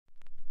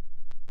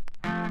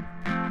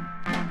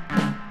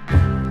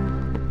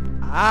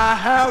I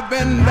have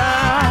been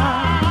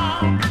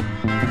down,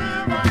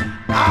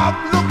 I've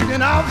looked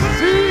and I've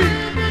seen.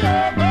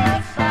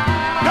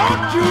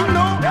 Don't you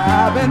know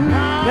I've been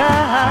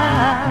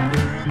down,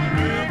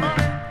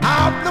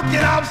 I've looked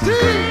and I've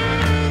seen.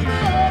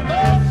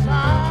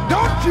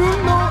 Don't you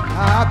know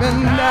I've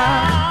been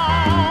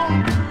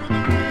down,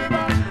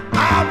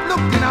 I've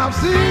looked and I've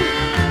seen.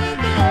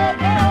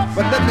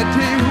 But let me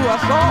tell you who I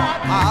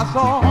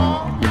saw,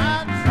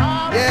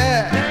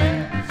 yeah,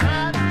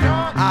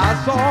 I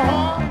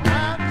saw,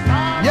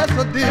 yes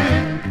I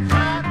did.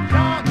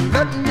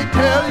 Let me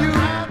tell you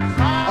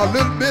a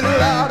little bit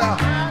louder.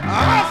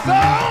 I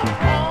saw,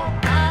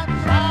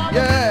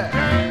 yeah,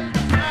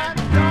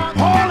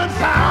 Paul and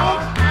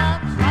Silas,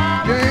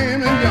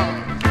 James and John.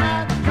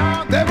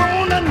 They were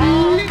on their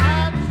knees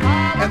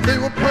and they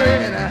were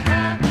praying.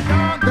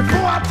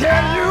 Before I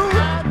tell you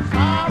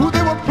who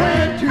they were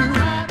praying to,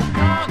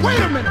 wait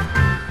a minute.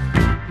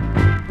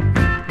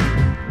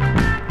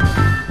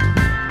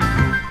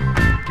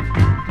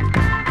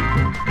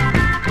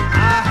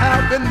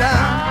 Been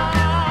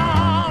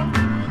down,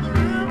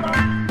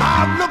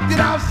 I've looked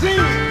and I've seen.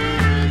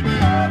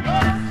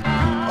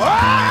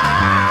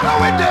 Oh,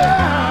 we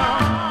down,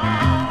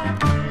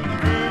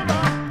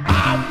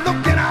 I've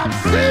looked and I've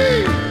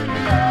seen.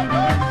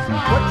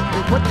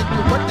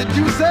 What did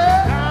you say?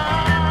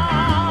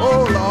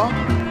 Oh Lord,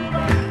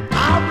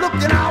 I've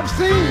looked and I've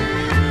seen.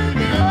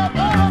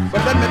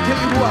 But let me tell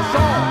you who I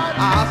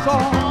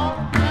saw,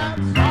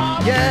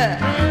 yeah,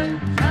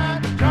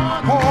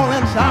 Paul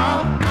and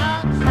Silas.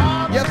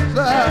 Yes,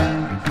 sir.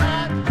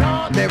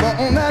 They were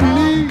on their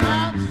knees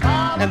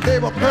and they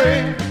were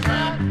praying.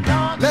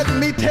 Let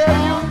me tell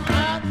you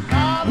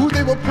who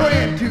they were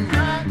praying to.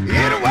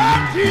 It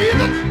was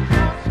Jesus,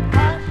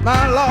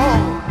 my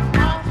Lord.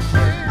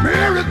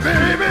 Mary's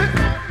baby,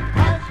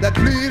 that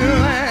bleeding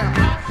lamb.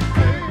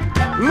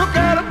 Look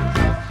at him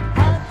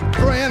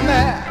praying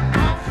there.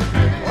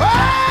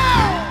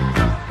 Wow!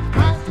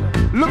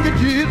 Look at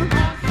Jesus,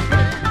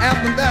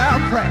 answering their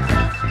prayer.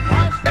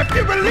 If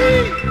you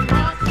believe,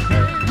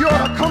 you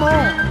ought to come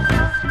on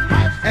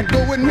and go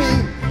with me.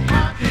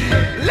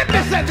 Let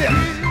me say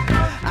this.